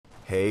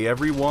Hey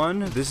everyone,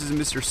 this is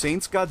Mr.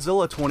 Saints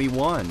Godzilla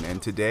 21, and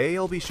today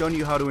I'll be showing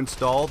you how to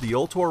install the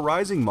Ultor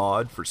Rising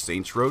mod for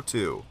Saints Row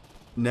 2.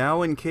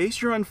 Now, in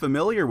case you're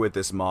unfamiliar with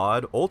this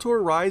mod,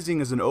 Ultor Rising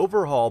is an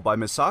overhaul by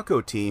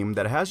MasakoTeam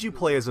that has you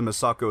play as a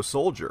Masako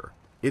soldier.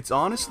 It's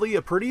honestly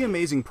a pretty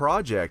amazing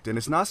project, and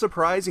it's not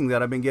surprising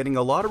that I've been getting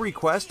a lot of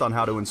requests on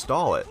how to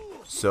install it.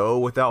 So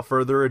without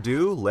further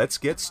ado, let's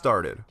get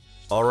started.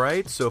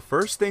 Alright, so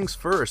first things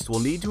first,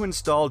 we'll need to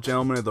install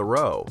Gentleman of the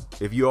Row.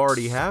 If you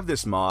already have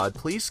this mod,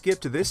 please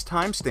skip to this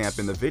timestamp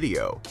in the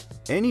video.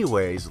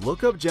 Anyways,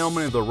 look up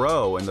Gentleman of the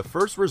Row and the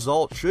first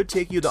result should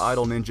take you to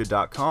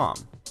idleninja.com.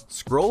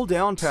 Scroll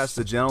down past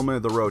the Gentleman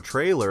of the Row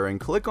trailer and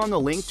click on the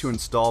link to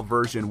install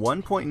version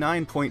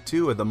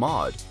 1.9.2 of the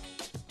mod.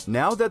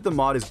 Now that the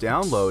mod is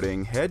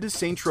downloading, head to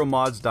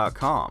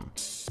saintsrowmods.com.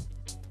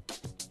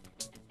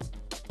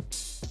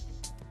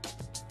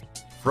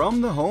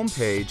 From the home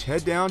page,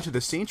 head down to the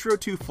Saints Row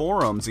 2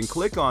 forums and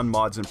click on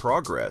Mods in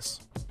Progress.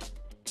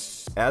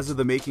 As of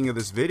the making of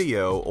this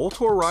video,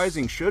 Ultor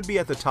Rising should be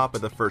at the top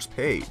of the first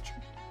page.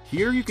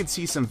 Here you can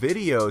see some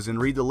videos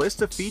and read the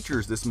list of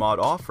features this mod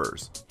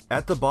offers.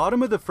 At the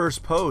bottom of the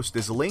first post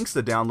is links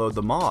to download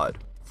the mod.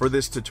 For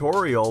this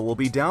tutorial, we'll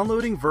be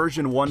downloading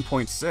version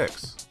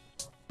 1.6.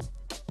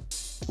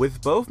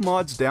 With both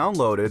mods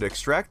downloaded,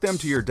 extract them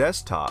to your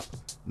desktop.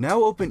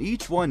 Now open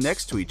each one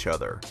next to each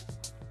other.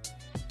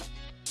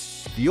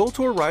 The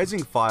Ultor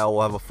Rising file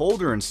will have a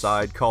folder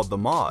inside called the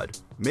mod.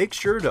 Make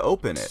sure to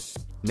open it.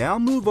 Now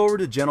move over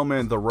to Gentleman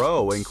of the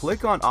Row and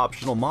click on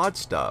optional mod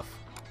stuff.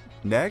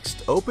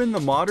 Next, open the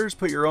Modders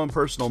Put Your Own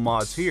Personal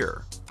Mods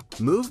here.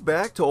 Move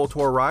back to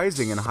Ultor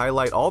Rising and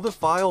highlight all the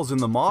files in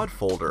the mod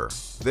folder,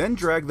 then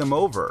drag them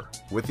over.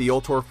 With the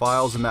Ultor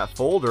files in that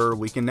folder,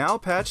 we can now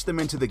patch them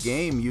into the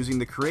game using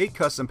the Create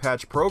Custom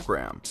Patch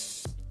program.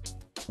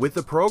 With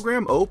the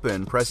program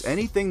open, press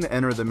anything to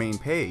enter the main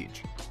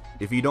page.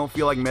 If you don't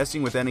feel like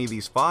messing with any of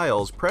these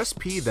files, press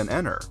P then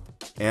enter.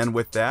 And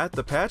with that,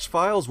 the patch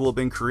files will have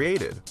been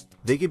created.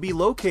 They can be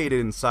located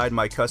inside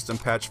my custom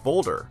patch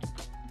folder.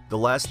 The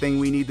last thing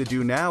we need to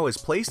do now is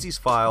place these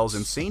files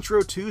in Saints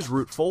Row 2's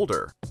root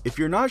folder. If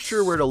you're not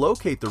sure where to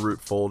locate the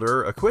root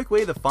folder, a quick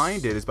way to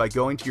find it is by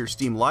going to your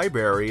Steam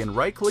library and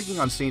right-clicking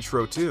on Saints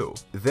Row 2,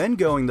 then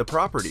going to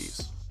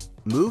Properties.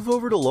 Move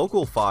over to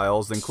Local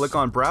Files, then click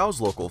on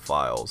Browse Local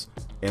Files,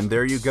 and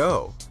there you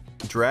go.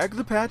 Drag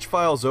the patch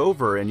files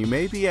over and you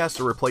may be asked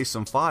to replace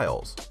some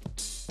files.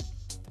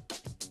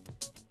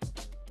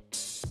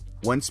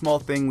 One small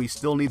thing we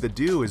still need to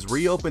do is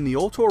reopen the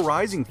Ultor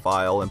Rising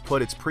file and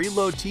put its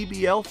preload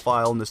TBL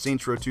file in the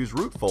Saints Row 2's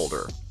root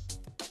folder.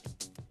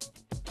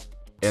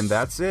 And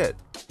that's it.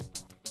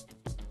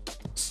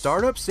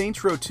 Start up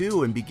Saints Row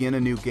 2 and begin a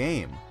new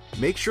game.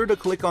 Make sure to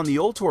click on the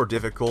Ultor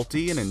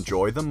difficulty and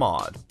enjoy the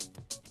mod.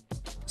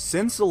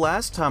 Since the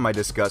last time I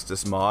discussed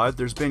this mod,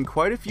 there's been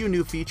quite a few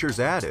new features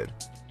added.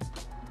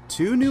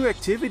 2 new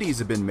activities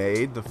have been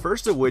made, the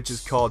first of which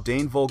is called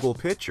Dane Vogel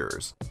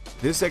Pictures.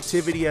 This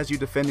activity has you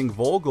defending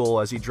Vogel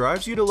as he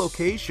drives you to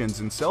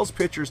locations and sells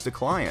pictures to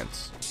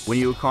clients. When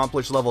you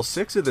accomplish level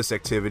 6 of this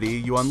activity,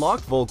 you unlock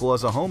Vogel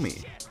as a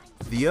homie.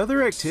 The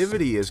other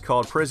activity is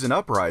called Prison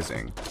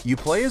Uprising. You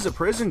play as a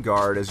prison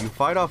guard as you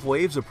fight off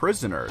waves of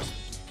prisoners.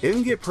 It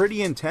can get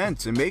pretty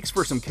intense and makes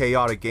for some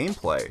chaotic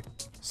gameplay.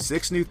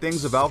 6 new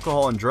things of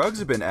alcohol and drugs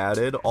have been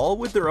added, all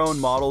with their own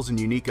models and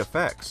unique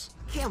effects.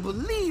 Can't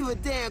believe a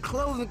damn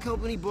clothing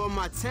company bought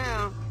my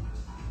town.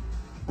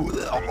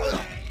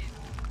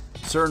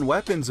 Certain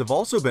weapons have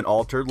also been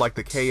altered, like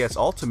the KS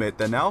Ultimate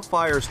that now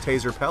fires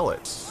taser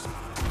pellets.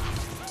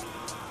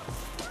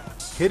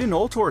 Hidden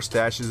Ultor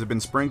stashes have been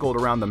sprinkled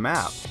around the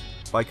map.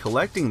 By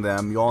collecting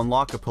them, you'll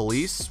unlock a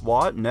police,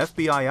 SWAT, and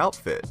FBI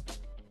outfit.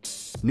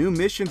 New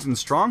missions and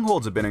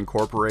strongholds have been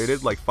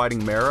incorporated, like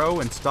fighting Marrow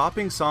and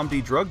stopping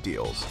Somdi drug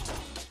deals.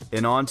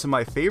 And on to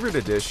my favorite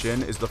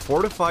addition is the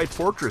Fortified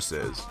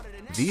Fortresses.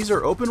 These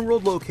are open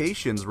world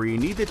locations where you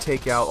need to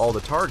take out all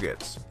the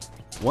targets.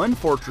 One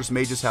fortress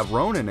may just have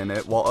Ronin in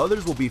it, while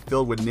others will be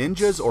filled with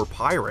ninjas or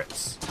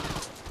pirates.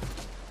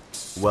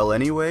 Well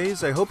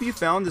anyways, I hope you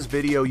found this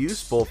video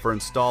useful for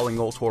installing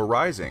Ultor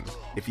Rising.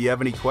 If you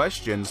have any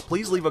questions,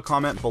 please leave a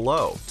comment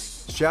below.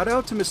 Shout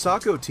out to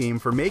MasakoTeam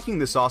for making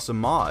this awesome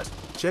mod.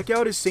 Check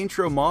out his Saints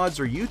Row Mods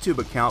or YouTube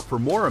account for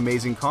more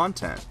amazing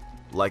content.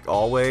 Like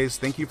always,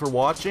 thank you for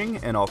watching,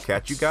 and I'll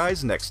catch you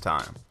guys next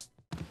time.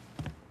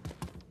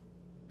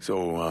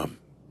 So,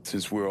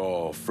 since we're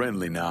all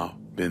friendly now,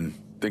 been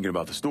thinking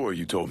about the story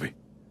you told me.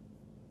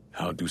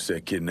 How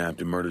Doucette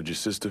kidnapped and murdered your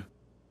sister?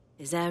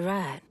 Is that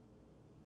right?